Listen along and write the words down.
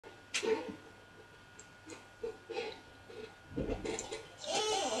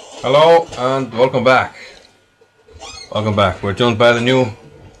Hello and welcome back. Welcome back. We're joined by the new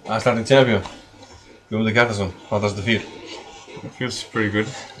Icelandic Champion IM Kjartansson. How does it feel? It feels pretty good.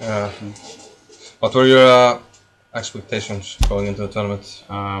 What were your expectations going into the tournament?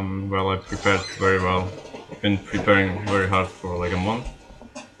 Well, I prepared very well. I've been preparing very hard for like a month,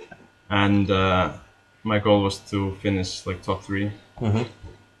 and my goal was to finish like top 3.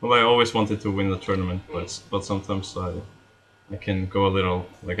 Well, I always wanted to win the tournament, but sometimes I can go a little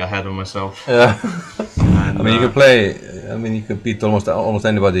like ahead of myself. Yeah. And, I mean, you can play. I mean, you can beat almost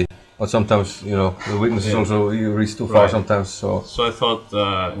anybody. But sometimes, you know, the weakness is also you reach too far sometimes. So I thought,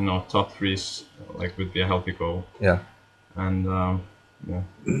 top 3s like would be a healthy goal. Yeah. And yeah.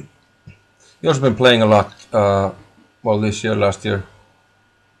 You've also been playing a lot. Well, this year, last year.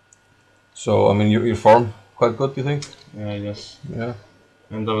 So I mean, your form quite good. You think? Yeah. Yes. Yeah.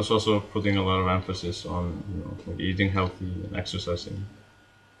 And I was also putting a lot of emphasis on like eating healthy and exercising.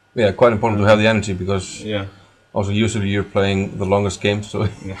 Yeah, quite important to have the energy because Yeah. also usually you're playing the longest game, so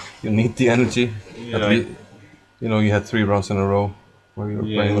you need the energy. Yeah. You had 3 rounds in a row where you were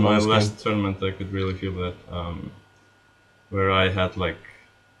playing the longest game. In my game. last tournament, I could really feel that, where I had like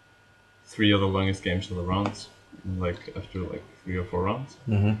 3 of the longest games of the rounds, like after like 3 or 4 rounds.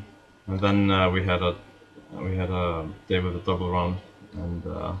 And then we had a day with a double round, and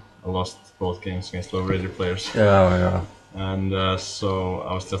I lost both games against low-rated players. Yeah. And so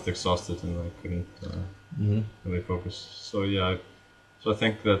I was just exhausted and I couldn't really focus. So I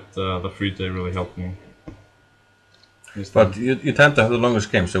think that the free day really helped me. But you tend to have the longest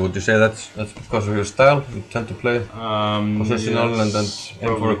game, so would you say that's because of your style? You tend to play positional and then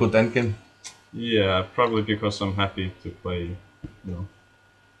aim for a good end game? Yeah, probably because I'm happy to play,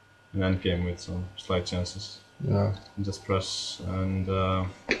 an end game with some slight chances. Yeah. And just press, and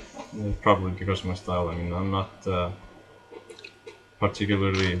probably because of my style. I mean, I'm not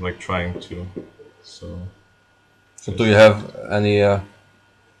particularly like trying to. So do you have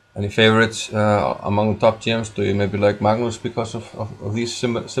any favorites among the top GMs? Do you maybe like Magnus because of these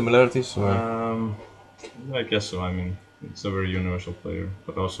similarities? Or? I guess so. I mean, it's a very universal player,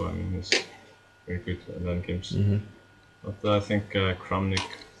 but also, I mean, he's very good at end games. But I think Kramnik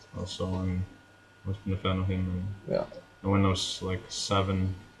also. I've always been a fan of him. Yeah. And when I was like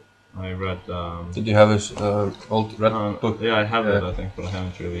 7, I read. Did you have his old red book? Yeah, I have it, I think, but I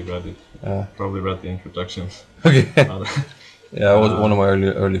haven't really read it. Probably read the introduction. Okay. Yeah, it was one of my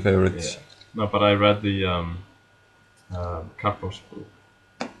early favorites. Yeah. No, but I read the Karpov's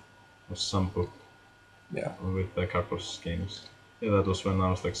book, or some book. Yeah. With the Karpov's games. Yeah, that was when I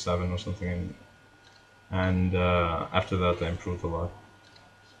was like 7 or something, and after that I improved a lot.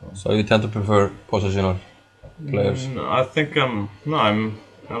 So you tend to prefer positional players? I think I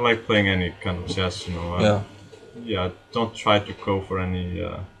like playing any kind of chess. Yeah. Yeah, I don't try to go for any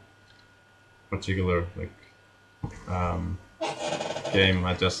particular like game.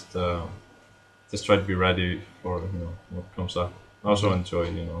 I just try to be ready for what comes up. I also enjoy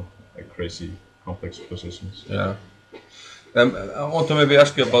like crazy complex positions. Yeah. I want to maybe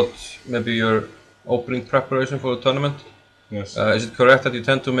ask you about maybe your opening preparation for the tournament. Yes. Is it correct that you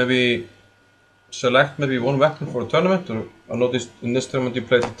tend to maybe select maybe one weapon for a tournament? Or I noticed in this tournament you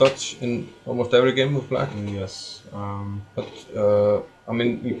played the Dutch in almost every game with black. Yes. But I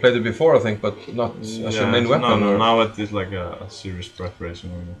mean, you played it before, I think, but not as your main weapon. No. Now it is like a serious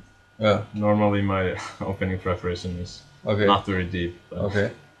preparation. Yeah. Normally my opening preparation is not very deep.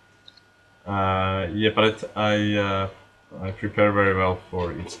 Okay. But I prepare very well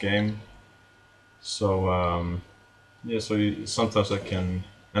for each game. So sometimes I can,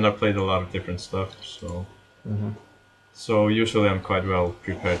 and I played a lot of different stuff. So usually I'm quite well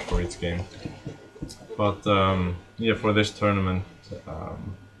prepared for each game. But for this tournament,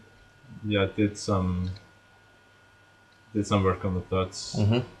 I did some work on the Dutch.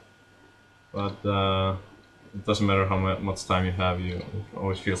 But it doesn't matter how much time you have, it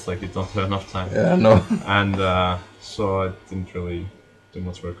always feels like you don't have enough time. Yeah, no. And so I didn't really do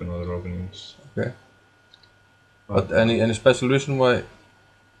much work on other openings. Okay. But any special reason why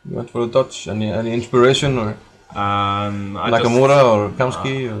you went for the Dutch? Any inspiration or Nakamura or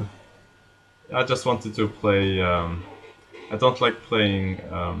Kamsky? I just wanted to play. I don't like playing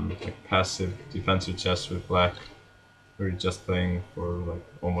like passive defensive chess with black, where you're just playing for like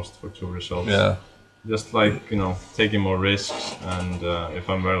almost for 2 results. Yeah. Just like taking more risks, and if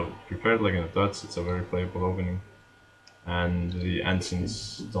I'm well prepared, like in the Dutch, it's a very playable opening, and the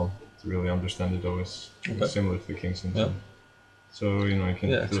ancients don't really understand it always. Okay. Similar to the kings and so you can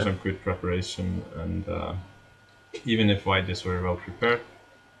do some good preparation, and even if white is very well prepared,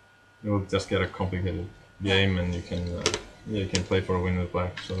 you will just get a complicated game, and you can you can play for a win with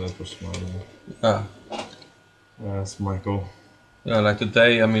black. So that was my that's my goal. Yeah, like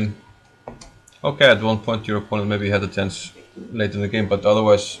today, I mean, okay, at one point your opponent maybe had a chance late in the game, but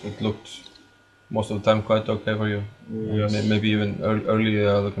otherwise it looked most of the time quite okay for you. Yes. Maybe even early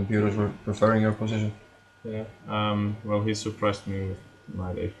the computers were preferring your position. Yeah. Well, he surprised me with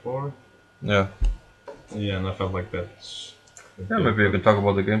knight a4. Yeah. Yeah, and I felt like that's. Yeah, maybe you can talk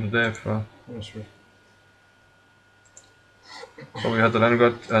about the game today. If, yeah, sure. So we had the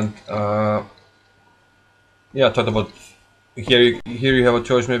Leningrad, and yeah, I talked about here. Here you have a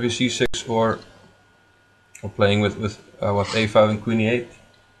choice, maybe c6 or playing with what, a5 and queen e8.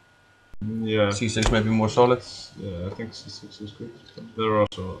 Yeah. c6 maybe more solid. Yeah, I think c6 is good. But there are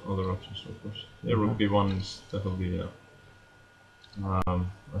also other options, of course. Yeah, rook b1 is definitely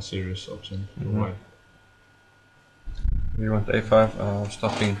a serious option for white. We went a5,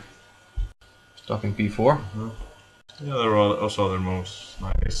 stopping b4. Yeah, there are also other moves,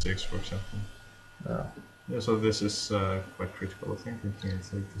 knight a6 for example. Yeah, so this is quite critical, I think. King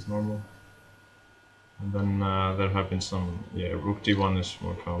a8 is normal. And then there have been some, rook d1 is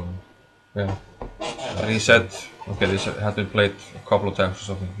more common. Yeah. And he said, okay, this had been played a couple of times or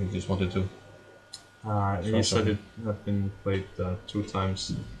something. He just wanted to. He said it had been played 2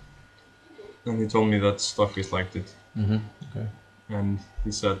 times. And he told me that Stockfish liked it. Okay. And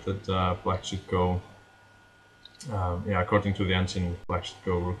he said that black should go, according to the engine, black should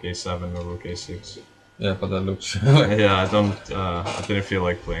go rook a7 or rook a6. Yeah, but that looks. Yeah, I didn't feel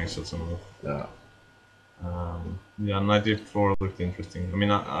like playing such a move. Yeah. Knight d4 looked interesting. I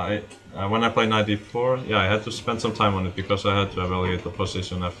mean, when I played knight d4, I had to spend some time on it because I had to evaluate the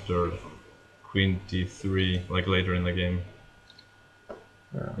position after queen d3, like later in the game.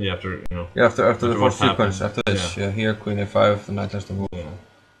 Yeah, after after the first sequence, after this, here queen a5, the knight has to move. Yeah.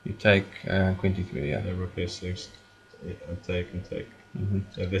 You take queen d3, yeah. Rook a6, and take.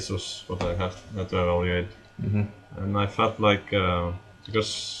 Yeah, this was what I had to evaluate, and I felt like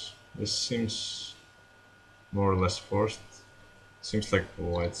because this seems more or less forced, seems like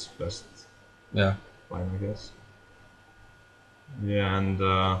white's best line, I guess. Yeah, and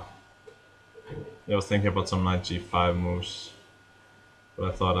I was thinking about some knight g5 moves. But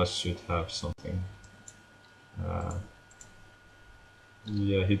I thought I should have something.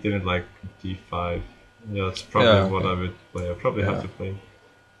 Yeah, he didn't like d5. Yeah, that's probably what I would play. I probably have to play.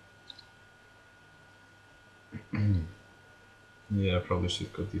 Yeah, I probably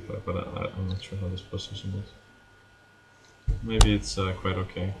should go d5, but I'm not sure how this position is. Maybe it's quite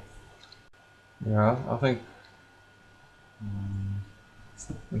okay. Yeah, I think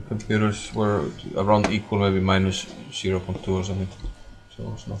the computers were around equal, maybe minus 0.2 or something.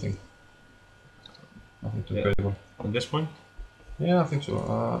 So it's nothing too critical. At this point? Yeah, I think so.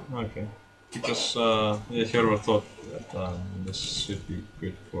 Okay. Because Hjörvar thought that this should be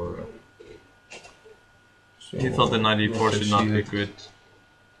good for. He thought the knight e4 should not be good.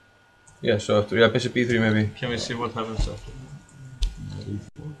 Yeah, so after bishop e3 maybe. Can we see what happens after? Knight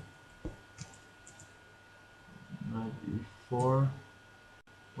e4. Knight e4.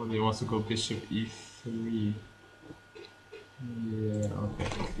 Well, he wants to go bishop e3. Yeah, okay.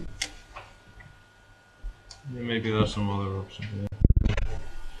 Yeah, maybe there's some other option.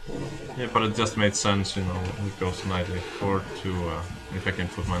 Yeah, but it just made sense, you know. It goes knight a4 to if I can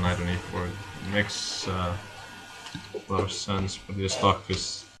put my knight on e4, it makes a lot of sense. But the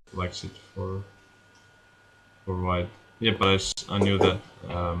Stockfish likes it for white. Yeah, but I knew that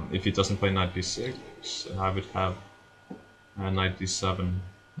if he doesn't play knight d6, I would have knight d7.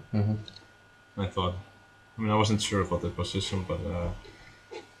 I thought. I mean, I wasn't sure about the position, but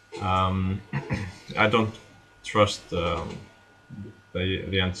I don't trust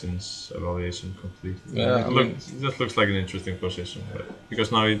the engine's evaluation completely. Yeah, it just looks like an interesting position. But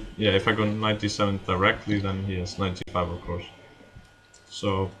because now, if I go knight d7 directly, then he has knight g5, of course.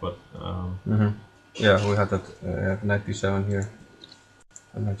 So, but yeah, we had that knight d7 here,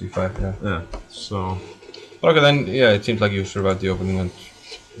 and knight g5. Yeah. So. Okay, then it seems like you survived the opening and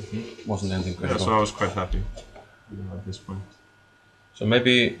wasn't anything critical. Yeah, so I was quite happy at this point. So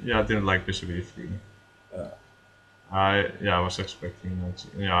maybe. Yeah, I didn't like bishop e3. I was expecting that.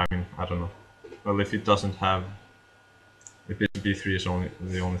 Yeah, I mean, I don't know. Well, if he doesn't have, if bishop e3 is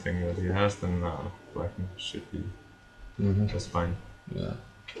the only thing that he has, then black should be just fine. Yeah.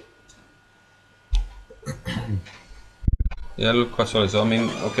 Yeah, look quite solid. So I mean,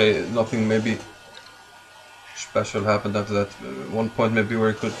 okay, nothing maybe special happened after that. One point maybe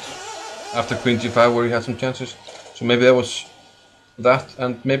where he could, after queen g5, where he had some chances. So maybe that was that,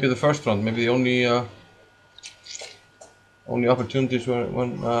 and maybe the first round. Maybe the only opportunities were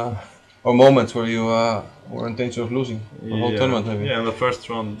when or moments where you were in danger of losing the whole tournament, maybe? Yeah, in the first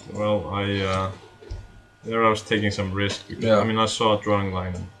round, well, there I was taking some risk because Yeah. I mean I saw a drawing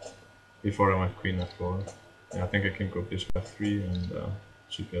line before I went queen f4. Yeah, I think I can go bishop f3 and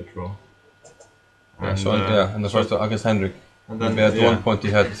should be a draw. And, in the first against Henrik. And then maybe at one point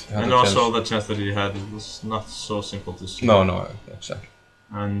he had and a also chance. the chance that he had was not so simple to see. No, exactly.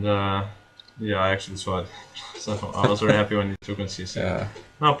 And yeah, I actually saw it, so I was very happy when he took on c6. Yeah.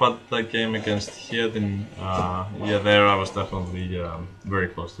 No, but the game against Hedin, yeah, there I was definitely very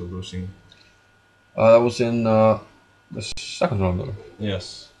close to losing. That was in the second round, though.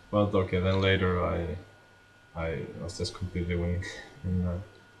 Yes, but okay, then later I was just completely winning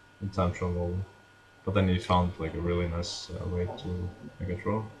in time trouble. But then he found like a really nice way to make a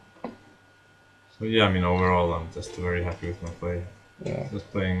draw. So yeah, I mean overall I'm just very happy with my play. Yeah. Just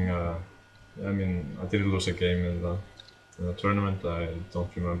playing. I mean I didn't lose a game in the tournament. I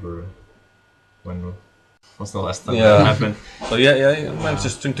don't remember when was the last time that happened. So yeah, you managed to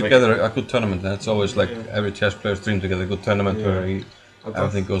string together a good tournament. And it's always like every chess player string together a good tournament where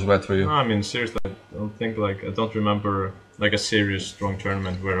everything goes right for you. No, I mean seriously, I don't think I don't remember like a serious strong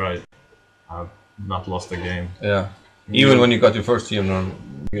tournament where I have not lost a game. Yeah. Even when you got your first team,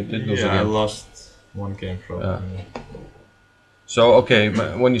 you did lose a game. Yeah, I lost one game from. Yeah. So okay,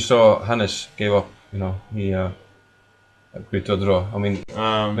 when you saw Hannes gave up, he agreed to a draw. I mean,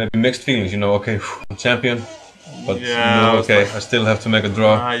 maybe mixed feelings. Okay, I'm champion, but I still have to make a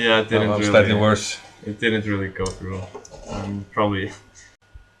draw. Yeah, it didn't I'm slightly worse. It didn't really go through, and probably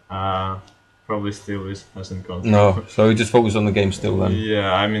still hasn't gone through. No, so you just focus on the game still then.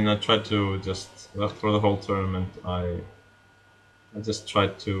 Yeah, I mean, I tried to just for the whole tournament. I just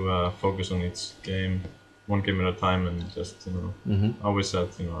tried to focus on each game, one game at a time, and just I always said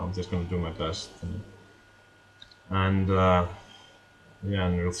I'm just gonna do my best, and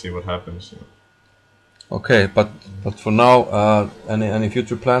we'll see what happens. Okay, but for now, any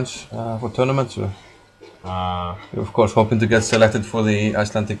future plans for tournaments? Or? You're of course hoping to get selected for the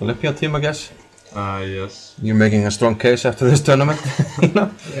Icelandic Olympiad team, I guess. Yes. You're making a strong case after this tournament.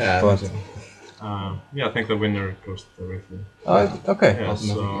 Yeah. But, I think the winner goes directly. Okay.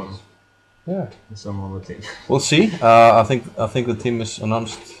 Yeah, so I'm on the team. We'll see. I think the team is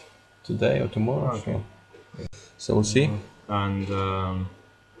announced today or tomorrow. Okay. So we'll see. And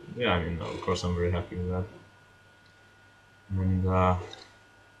I mean, of course, I'm very happy with that. And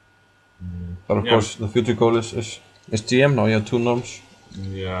but of course, the future goal is GM. Now you have 2 norms.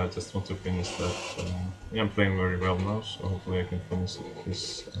 Yeah, I just want to finish that. I'm playing very well now, so hopefully I can finish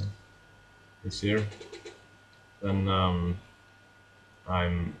this year. Then I'm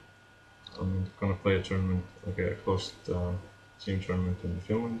gonna play a tournament, a closed team tournament in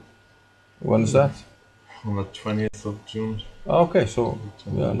Finland. When is that? On the 20th of June. Oh, okay, so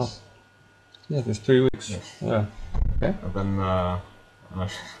there's 3 weeks. Yeah. Okay. And then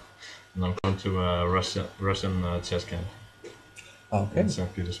I'm going to a Russian chess camp. Okay. In St.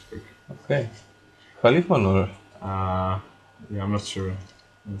 Petersburg. Okay. Khalifman or? Yeah, I'm not sure.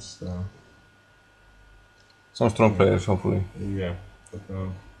 It's some strong players, hopefully. Yeah, but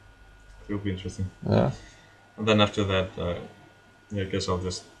it will be interesting. Yeah. And then after that, I guess I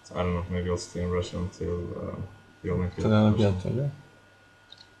don't know, maybe I'll stay in Russia until the Olympiad.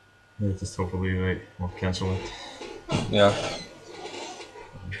 Yeah, just hopefully they won't cancel it. Yeah.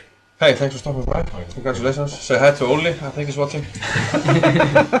 Hey, thanks for stopping by. Congratulations. Say hi to Oli, I think he's watching.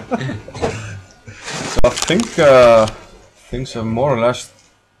 So I think things are more or less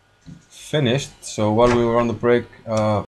finished. So while we were on the break,